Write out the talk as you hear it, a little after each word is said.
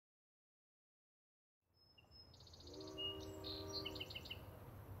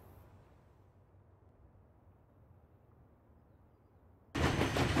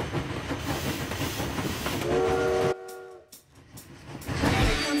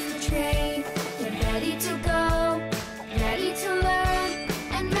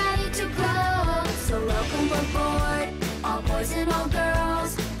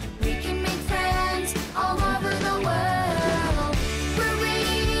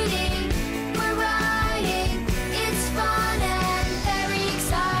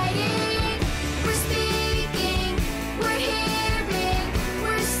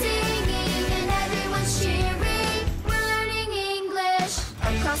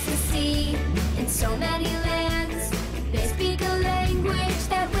across the sea. In so many lands, they speak a language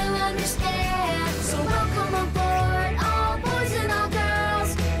that we'll understand. So welcome aboard, all boys and all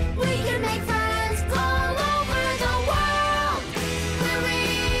girls. We can make friends all over the world. We're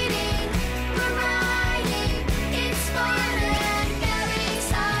reading, we're writing, it's fun and very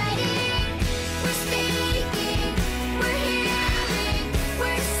exciting. We're speaking, we're hearing,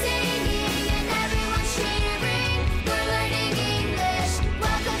 we're singing, and everyone's cheering. We're learning English.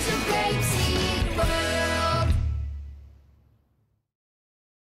 Welcome to Grapeseed World.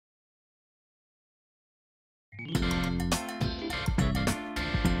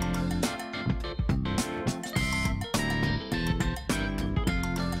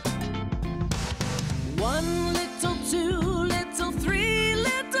 One little, two little, three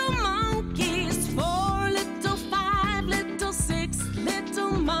little monkeys, four little, five little, six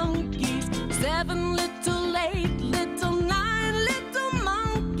little monkeys, seven little, eight little, nine little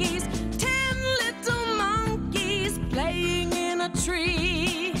monkeys, 10 little monkeys playing in a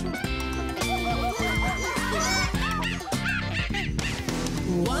tree.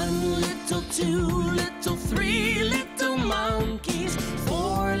 One little, two little, three little monkeys,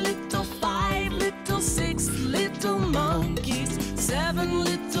 four little, five little, six little monkeys, seven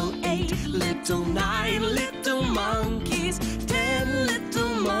little, eight little, nine little monkeys, 10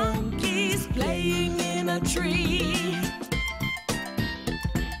 little monkeys playing in a tree.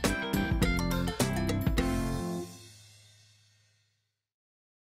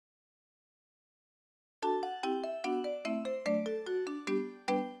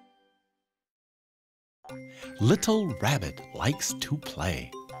 Little Rabbit likes to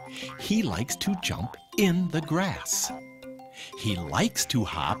play. He likes to jump in the grass. He likes to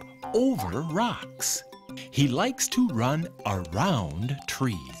hop over rocks. He likes to run around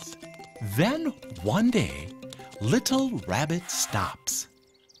trees. Then one day, Little Rabbit stops.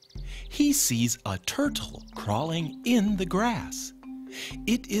 He sees a turtle crawling in the grass.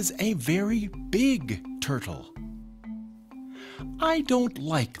 It is a very big turtle. "I don't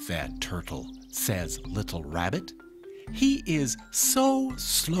like that turtle," says Little Rabbit. "He is so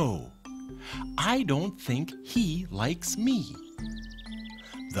slow. I don't think he likes me."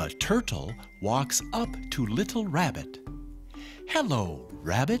 The turtle walks up to Little Rabbit. "Hello,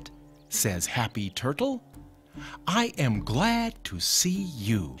 Rabbit," says Happy Turtle. "I am glad to see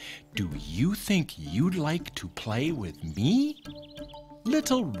you. Do you think you'd like to play with me?"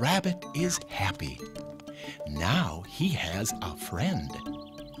 Little Rabbit is happy. Now he has a friend.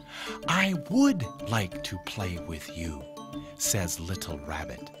 "I would like to play with you," says Little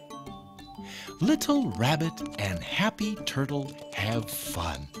Rabbit. Little Rabbit and Happy Turtle have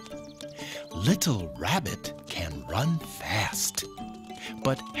fun. Little Rabbit can run fast,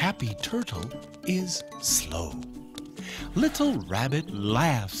 but Happy Turtle is slow. Little Rabbit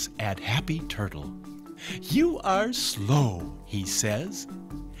laughs at Happy Turtle. "You are slow," he says.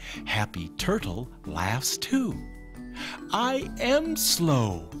 Happy Turtle laughs too. "I am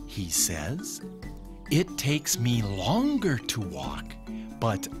slow," he says. "It takes me longer to walk,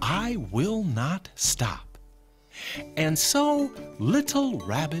 but I will not stop." And so Little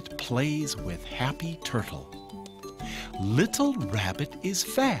Rabbit plays with Happy Turtle. Little Rabbit is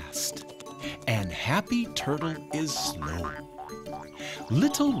fast, and Happy Turtle is slow.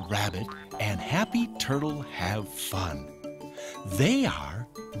 Little Rabbit and Happy Turtle have fun. They are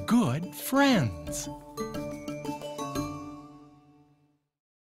good friends.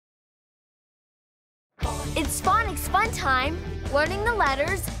 It's phonics fun time, learning the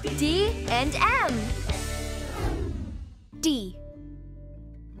letters D and M. D.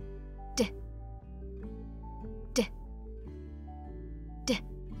 D. D. D.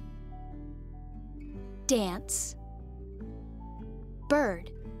 Dance.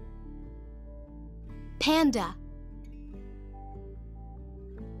 Bird. Panda.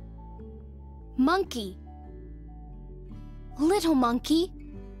 Monkey. Little monkey,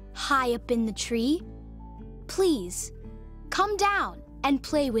 high up in the tree, please come down and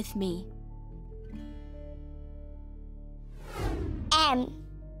play with me. M.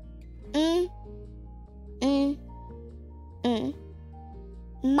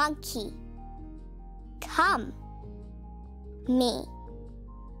 Monkey. Come. Me.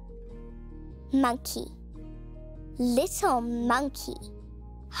 Monkey. Little monkey,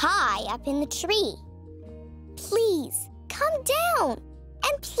 high up in the tree. Please come down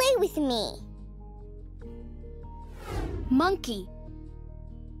and play with me. Monkey.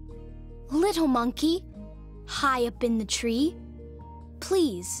 Little monkey, high up in the tree,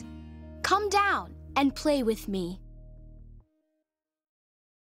 please come down and play with me.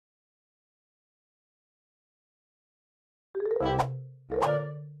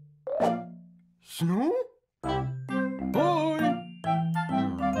 Snow? Hi.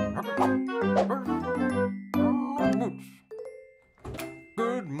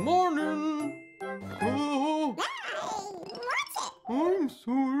 Good morning. Oh, I'm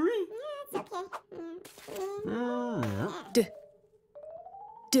sorry. D.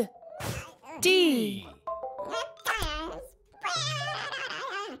 D. D.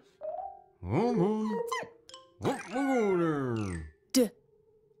 Come on. Let me go there. D.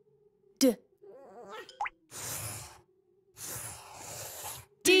 D.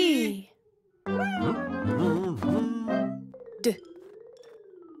 D. D.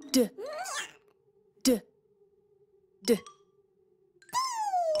 D. D. D.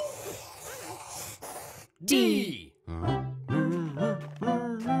 D.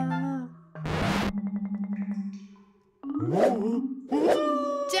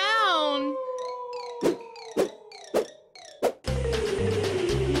 Down.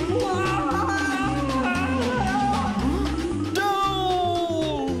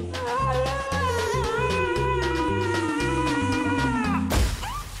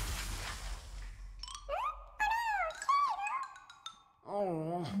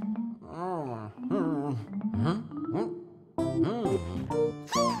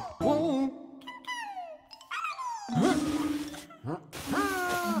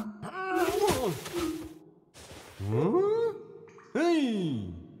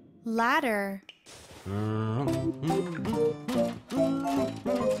 Hey! Ladder.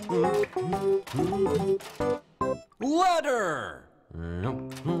 Ladder!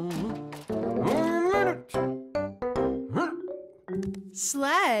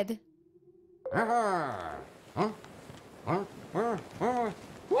 Sled.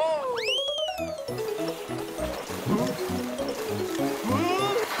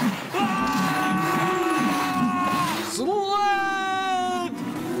 Sled!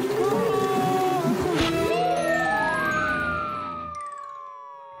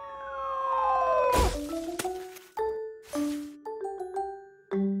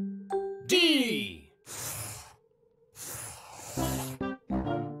 D.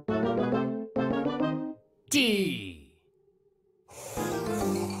 D.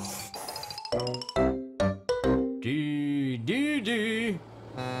 D, D, D.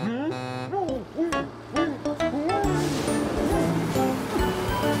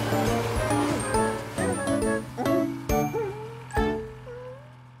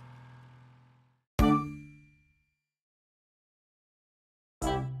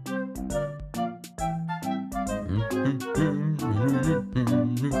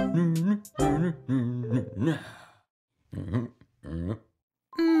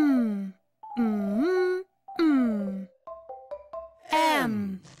 Mm. Mm. Mm.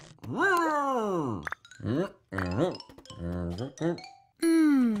 M.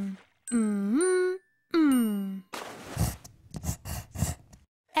 Mm. Mm. Mm.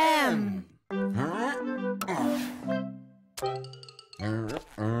 M.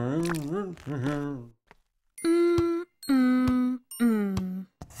 Mm. Mm. Mm.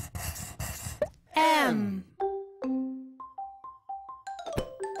 M.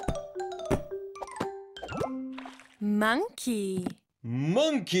 Monkey.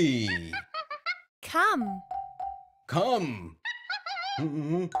 Monkey! Come. Come!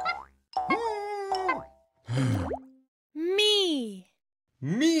 Me.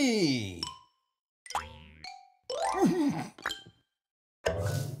 Me!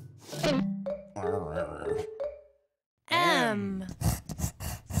 M.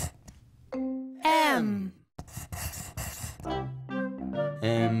 M.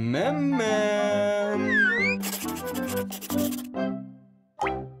 M.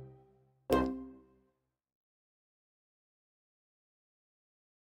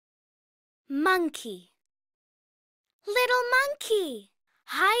 Monkey. Little monkey,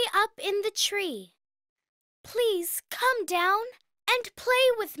 high up in the tree. Please come down and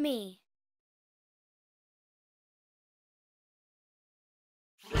play with me.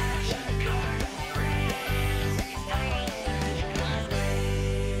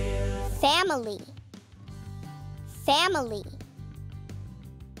 Family. Family.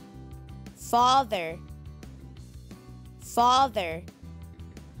 Father, father.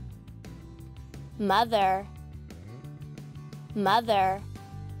 Mother, mother.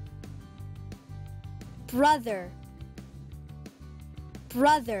 Brother.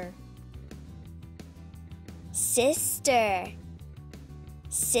 Brother. Sister,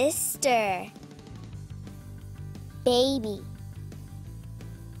 sister. Baby.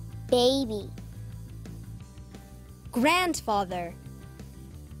 Baby. Grandfather,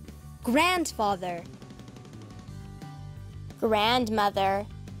 grandfather. Grandmother,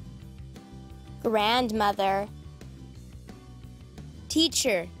 grandmother,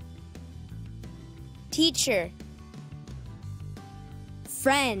 teacher, teacher,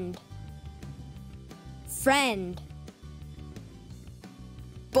 friend, friend,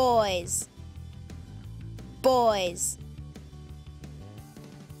 boys, boys,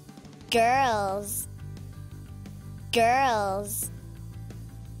 Girls, girls,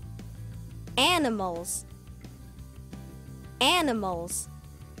 animals, animals,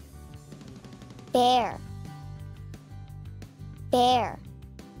 bear, bear,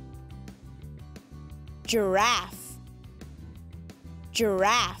 giraffe,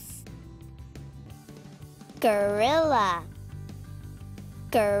 giraffe, gorilla,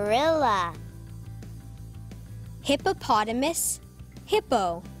 gorilla, hippopotamus,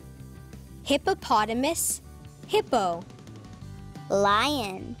 hippo, hippopotamus, hippo,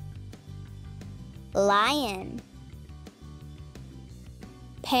 lion, lion,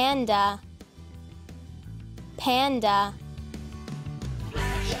 panda, panda,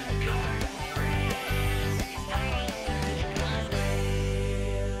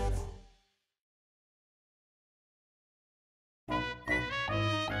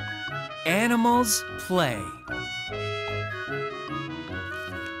 Animals play.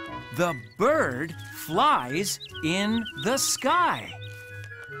 The bird flies in the sky.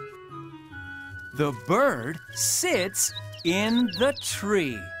 The bird sits in the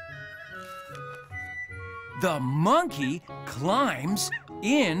tree. The monkey climbs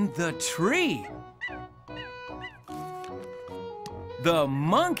in the tree. The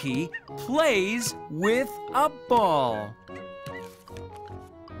monkey plays with a ball.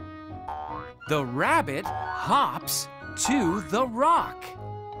 The rabbit hops to the rock.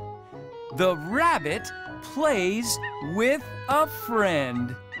 The rabbit plays with a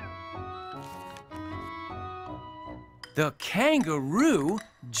friend. The kangaroo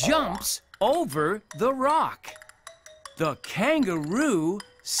jumps over the rock. The kangaroo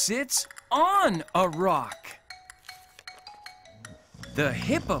sits on a rock. The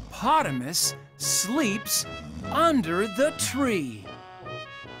hippopotamus sleeps under the tree.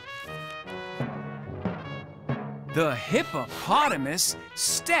 The hippopotamus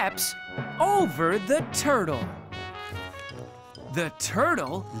steps over the turtle. The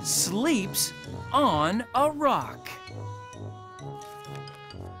turtle sleeps on a rock.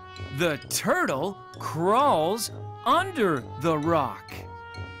 The turtle crawls under the rock.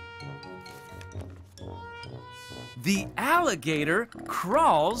 The alligator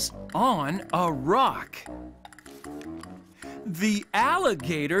crawls on a rock. The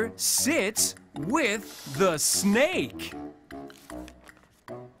alligator sits with the snake.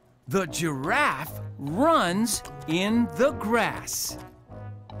 The giraffe runs in the grass.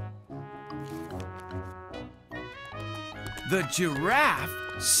 The giraffe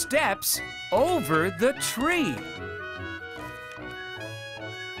steps over the tree.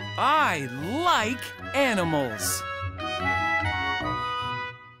 I like animals.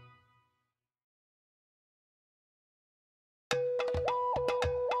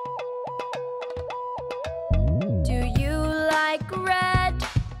 Do you like red?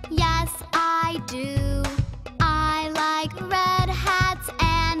 Yes, I do. I like red hats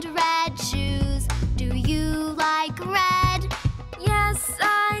and red shoes. Do you like red? Yes,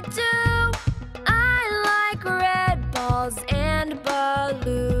 I do. I like red balls and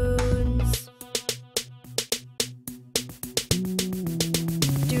balloons.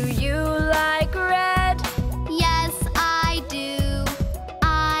 Do you like red? Yes, I do.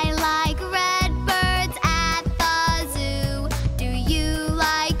 I like red birds at the zoo. Do you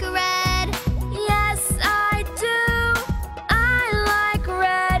like red? Yes, I do. I like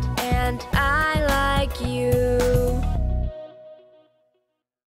red and I like you.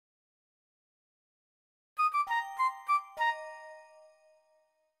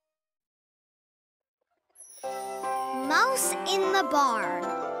 Mouse in the barn.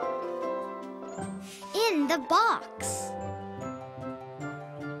 In the box.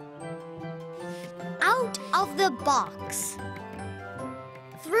 Out of the box.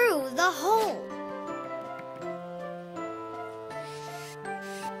 Through the hole.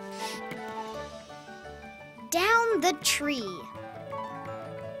 Down the tree.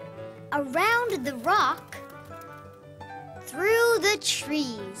 Around the rock. Through the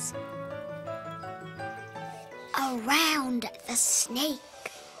trees. Around the snake.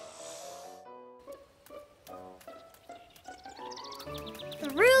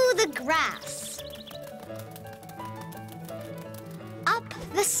 Through the grass. Up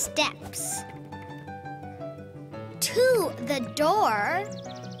the steps. To the door.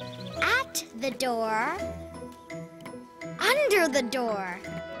 At the door. Under the door.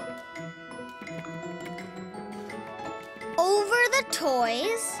 Over the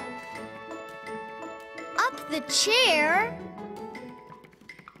toys. Up the chair.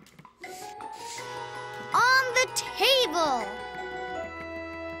 On the table.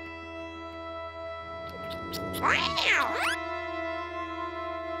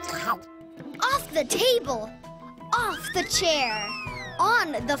 Off the table. Off the chair.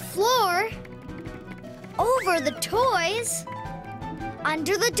 On the floor. Over the toys.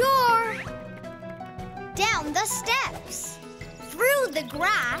 Under the door. Down the steps. Through the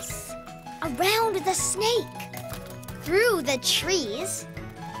grass. Around the snake. Through the trees.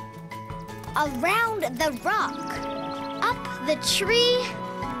 Around the rock. Up the tree.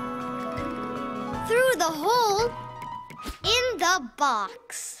 Through the hole. In the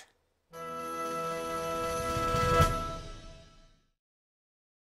box.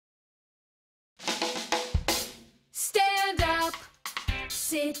 Stand up,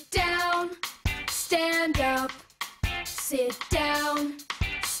 sit down, stand up, sit down,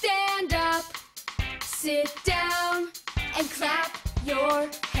 stand up, sit down, and clap your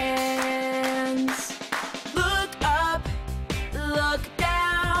hands. Look up, look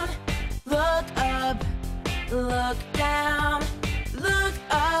down, look up, look down, look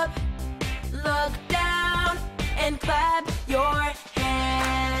up, look down, and clap your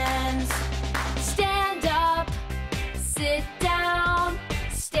hands. Stand up, sit down,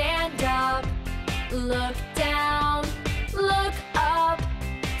 stand up, look down, look up,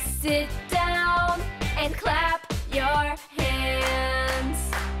 sit down, and clap your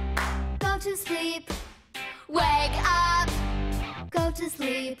hands. Go to sleep, wake up, go to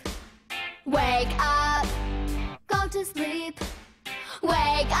sleep, wake up, go to sleep,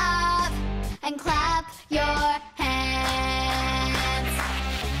 wake up, and clap your hands.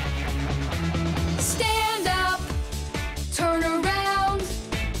 Stand up, turn around,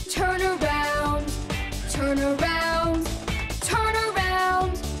 turn around, turn around, turn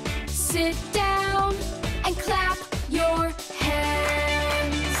around, sit down, and clap your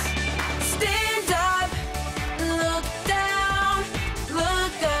hands. Stand up, look down,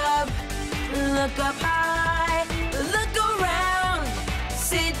 look up high, look around,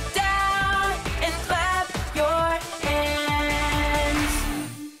 sit down, and clap your hands.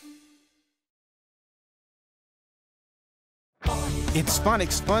 It's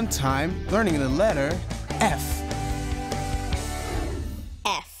phonics fun time, learning the letter F.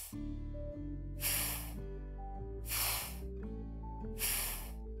 F.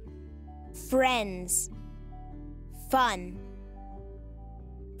 Friends. Fun.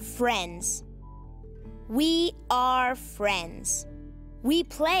 Friends. We are friends. We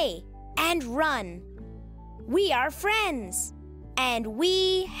play and run. We are friends, and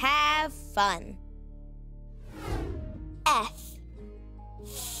we have fun. F.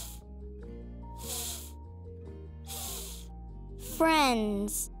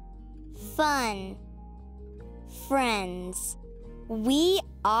 Friends. Fun. Friends. We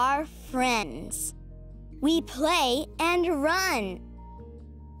are friends. We play and run.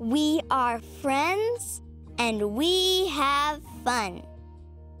 We are friends and we have fun.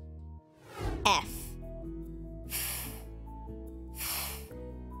 F.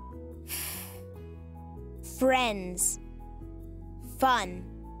 Friends. Fun.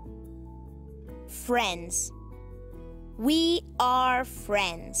 Friends. We are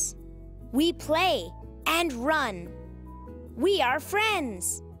friends. We play and run. We are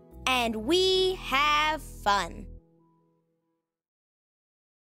friends, and we have fun.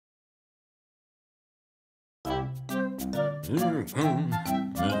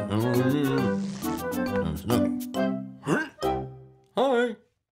 Hi.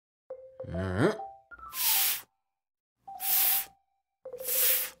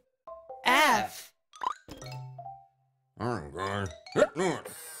 F. Oh, God.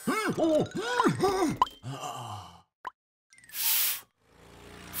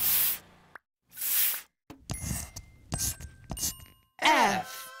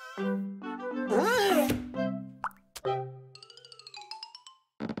 F.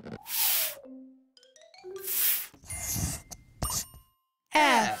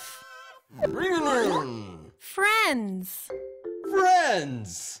 F. Friends.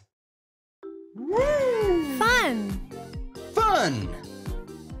 Friends. Fun. Fun.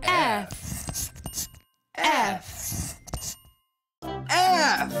 F. F.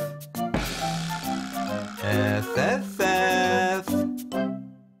 F. F, F, F.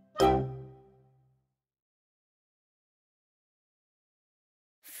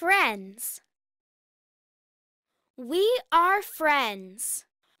 Friends. We are friends.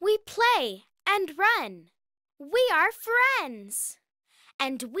 We play and run. We are friends.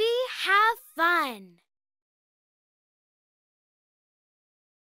 And we have fun.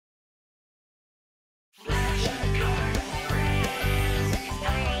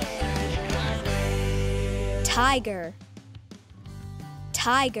 Tiger,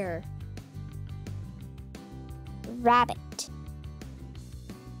 tiger. Rabbit,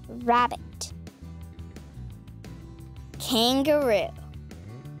 rabbit. Kangaroo,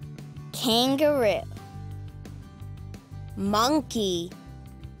 kangaroo. Monkey,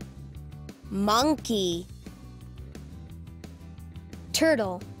 monkey.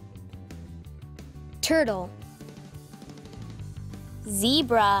 Turtle, turtle.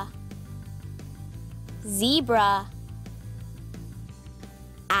 Zebra, zebra.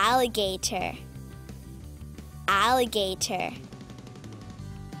 Alligator, alligator.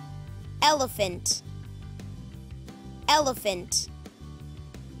 Elephant, elephant.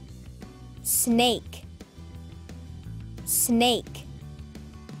 Snake, snake.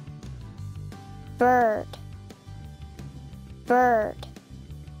 Bird, bird.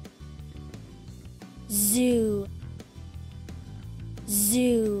 Zoo,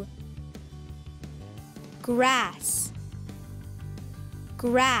 zoo. Grass,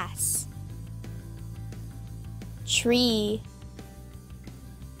 grass. Tree,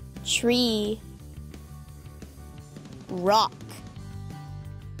 tree. Rock,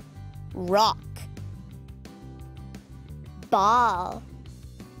 rock. Ball,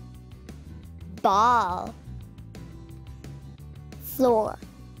 ball. Floor,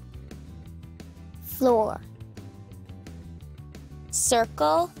 floor.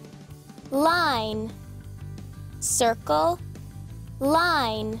 Circle, line. Circle,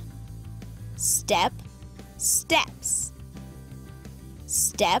 line. Step, steps.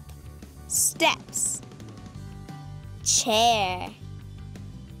 Step, steps. Chair,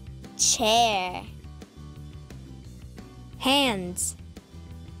 chair. Hands,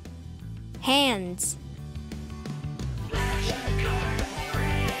 hands.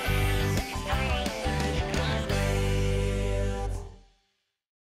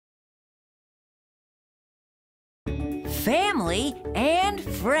 Family and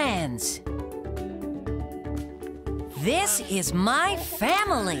friends. This is my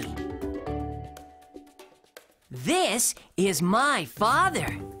family. This is my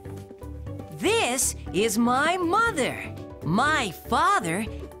father. This is my mother. My father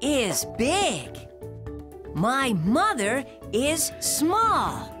is big. My mother is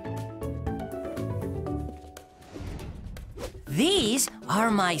small. These are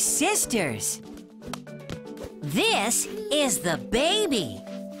my sisters. This is the baby.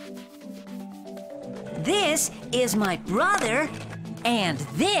 This is my brother, and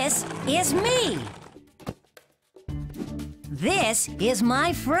this is me. This is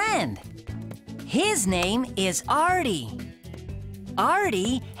my friend. His name is Artie.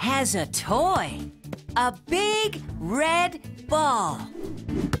 Artie has a toy, a big red ball.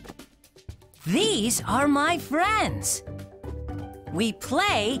 These are my friends. We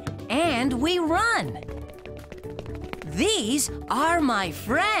play and we run. These are my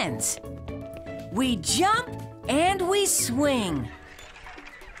friends. We jump and we swing.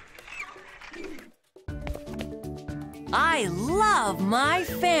 I love my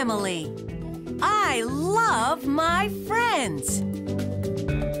family. I love my friends.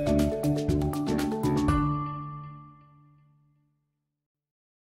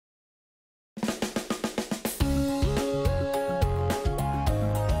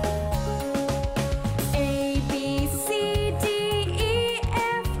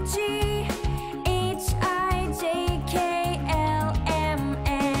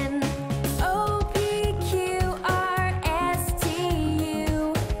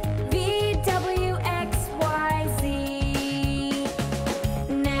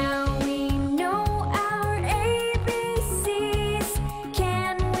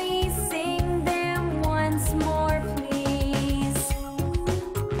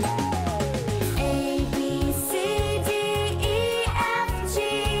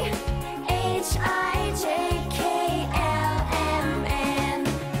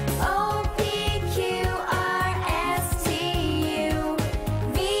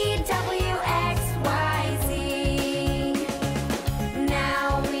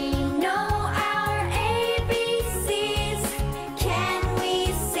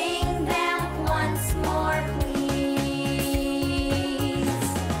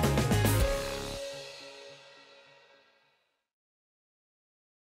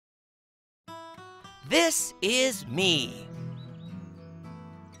 This is me.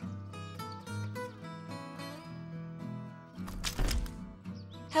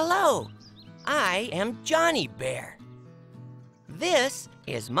 Hello, I am Johnny Bear. This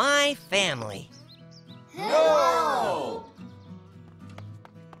is my family. No!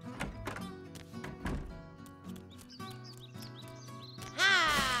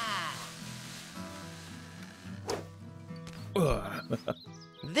 Ha!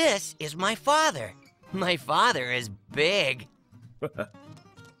 This is my father. My father is big.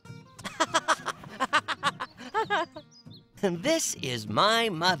 And this is my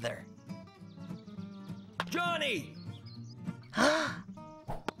mother. Johnny!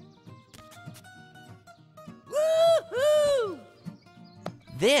 Woo-hoo!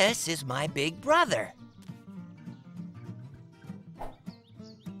 This is my big brother.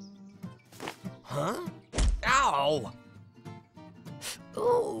 Huh? Ow!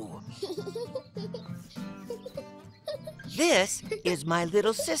 Ooh. This is my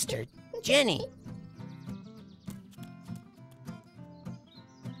little sister, Jenny.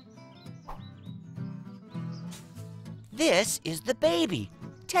 This is the baby,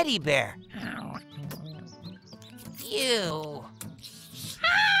 Teddy Bear. Ew.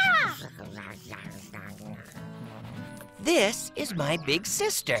 This is my big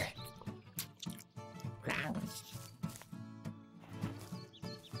sister.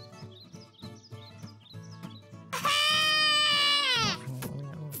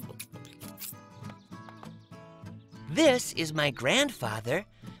 This is my grandfather,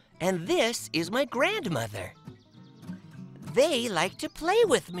 and this is my grandmother. They like to play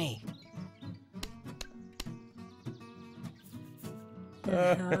with me.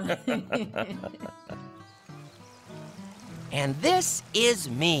 And this is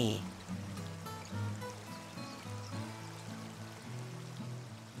me.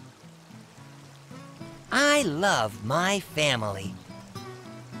 I love my family.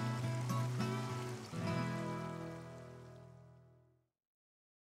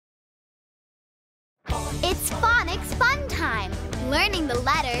 It's phonics fun time, learning the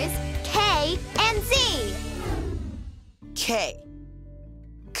letters K and Z. K.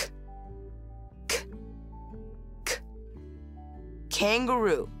 K. K. K.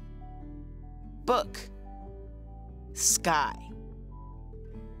 Kangaroo. Book. Sky.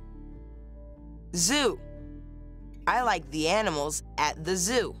 Zoo. I like the animals at the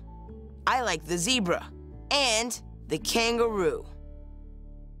zoo. I like the zebra and the kangaroo.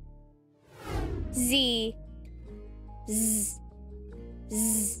 Z. Z.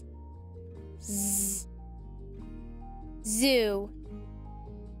 Z. Z. Zoo.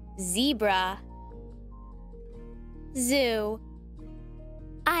 Zebra. Zoo.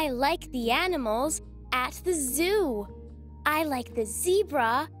 I like the animals at the zoo. I like the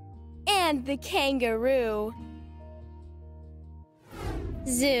zebra and the kangaroo.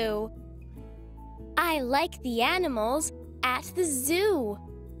 Zoo. I like the animals at the zoo.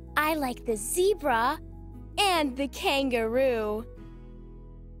 I like the zebra and the kangaroo.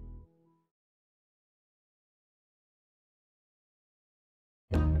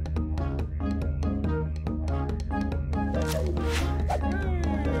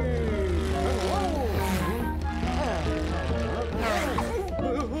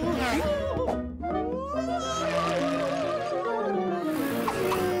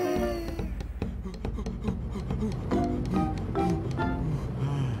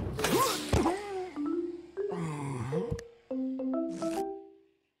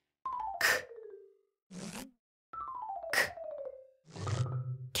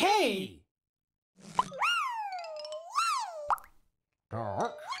 K!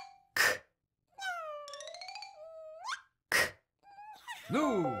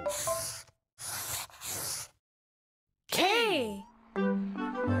 No! K.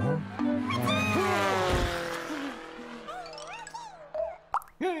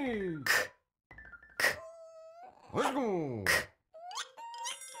 Hey! Let's go!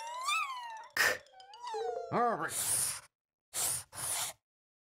 All right.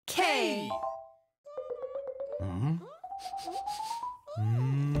 K.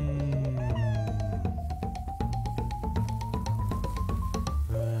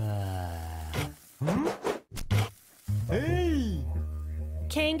 Hey!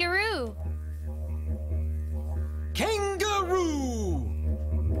 Kangaroo. Kangaroo!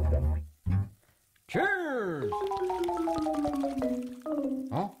 Cheers!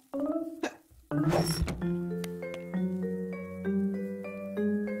 Huh?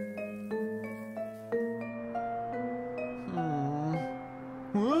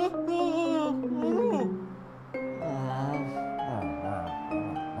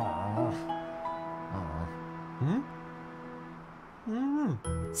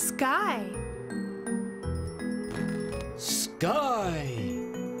 Sky. Sky.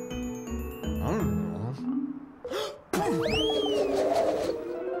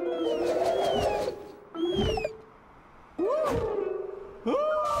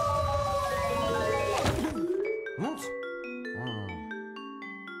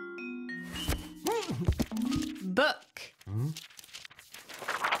 Book.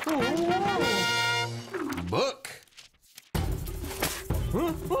 Book.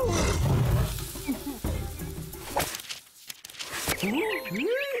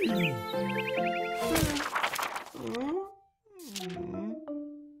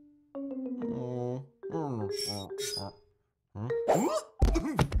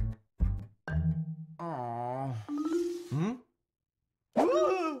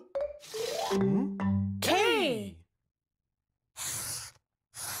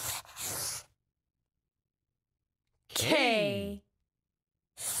 K.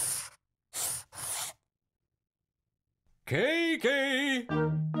 K. K.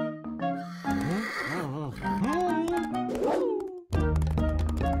 Oh.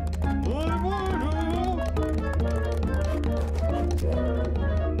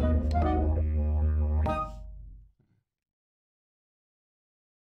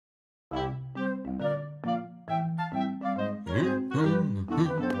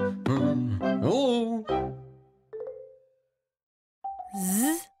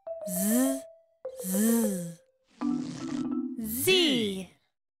 Z.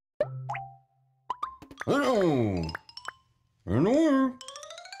 Hello. Hello.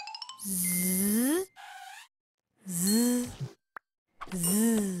 Z. Z.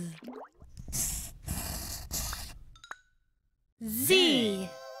 Z. Z.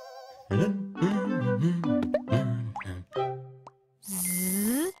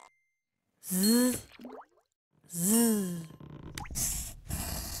 Z. Z. Z.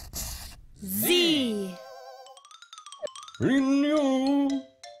 Z. Hello.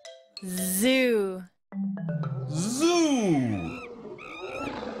 Zoo. Zoo.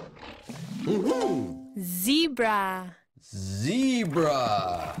 Zebra.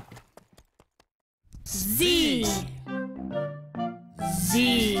 Zebra. Z.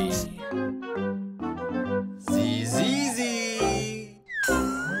 Z. Z.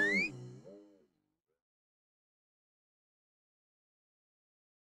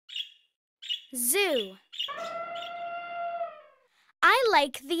 Zoo. I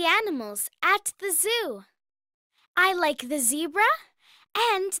like the animals at the zoo. I like the zebra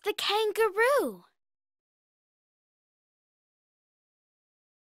and the kangaroo.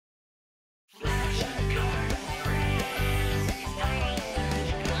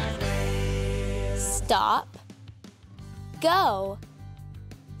 Stop. Go.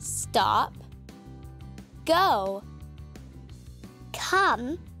 Stop. Go.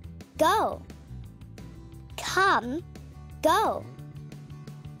 Come, go. Come, go.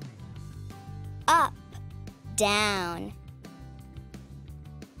 Up, down.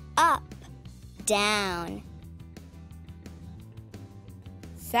 Up, down.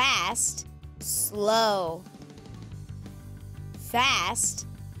 Fast. Slow. Fast.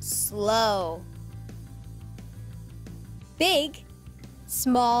 Slow. Big.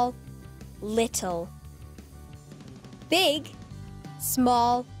 Small. Little. Big.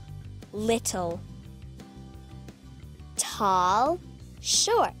 Small. Little. Tall,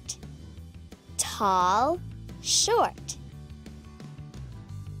 short. Tall, short.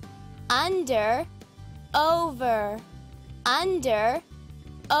 Under. Over. Under.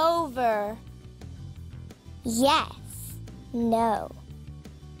 Over. Yes, no.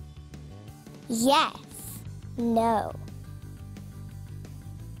 Yes, no.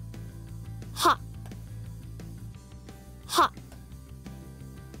 Hop, hop.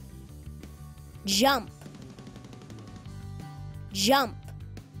 Jump. Jump.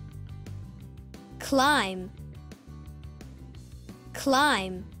 Climb.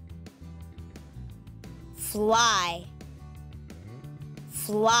 Climb. Fly.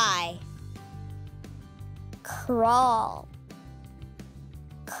 Fly. Crawl,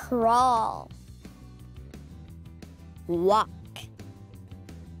 crawl. Walk.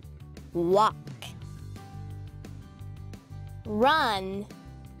 Walk. Run.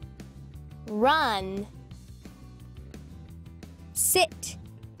 Run. Sit.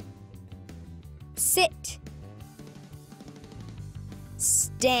 Sit.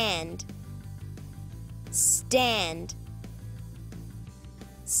 Stand. Stand.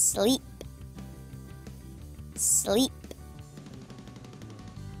 Sleep, sleep.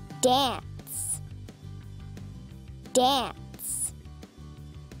 Dance, dance.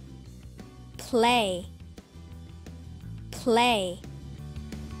 Play. Play.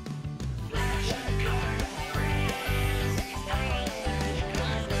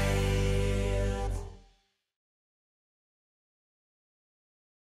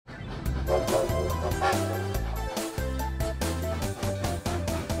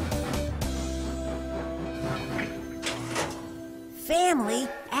 Family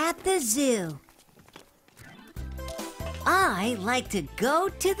at the zoo. I like to go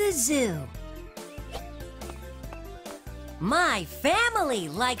to the zoo. My family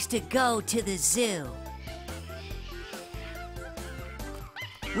likes to go to the zoo.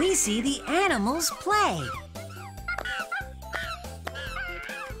 We see the animals play.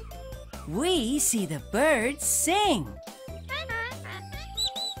 We see the birds sing.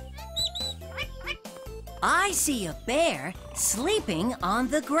 I see a bear sleeping on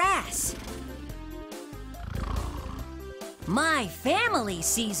the grass. My family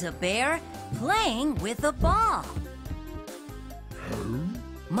sees a bear playing with a ball.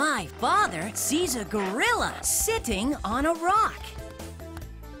 My father sees a gorilla sitting on a rock.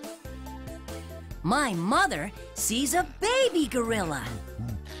 My mother sees a baby gorilla.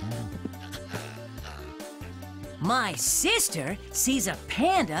 My sister sees a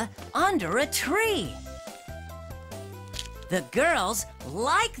panda under a tree. The girls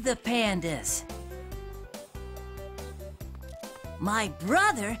like the pandas. My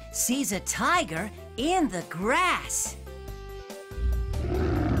brother sees a tiger in the grass.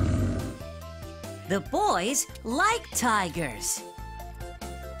 The boys like tigers.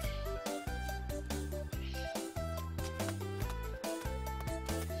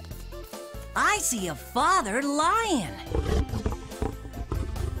 I see a father lion.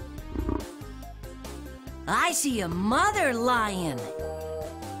 I see a mother lion.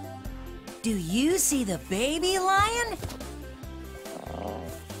 Do you see the baby lion?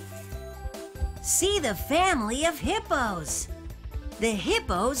 See the family of hippos. The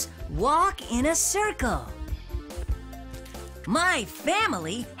hippos walk in a circle. My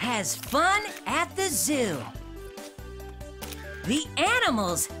family has fun at the zoo. The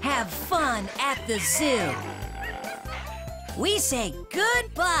animals have fun at the zoo. We say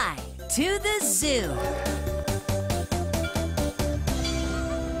goodbye to the zoo.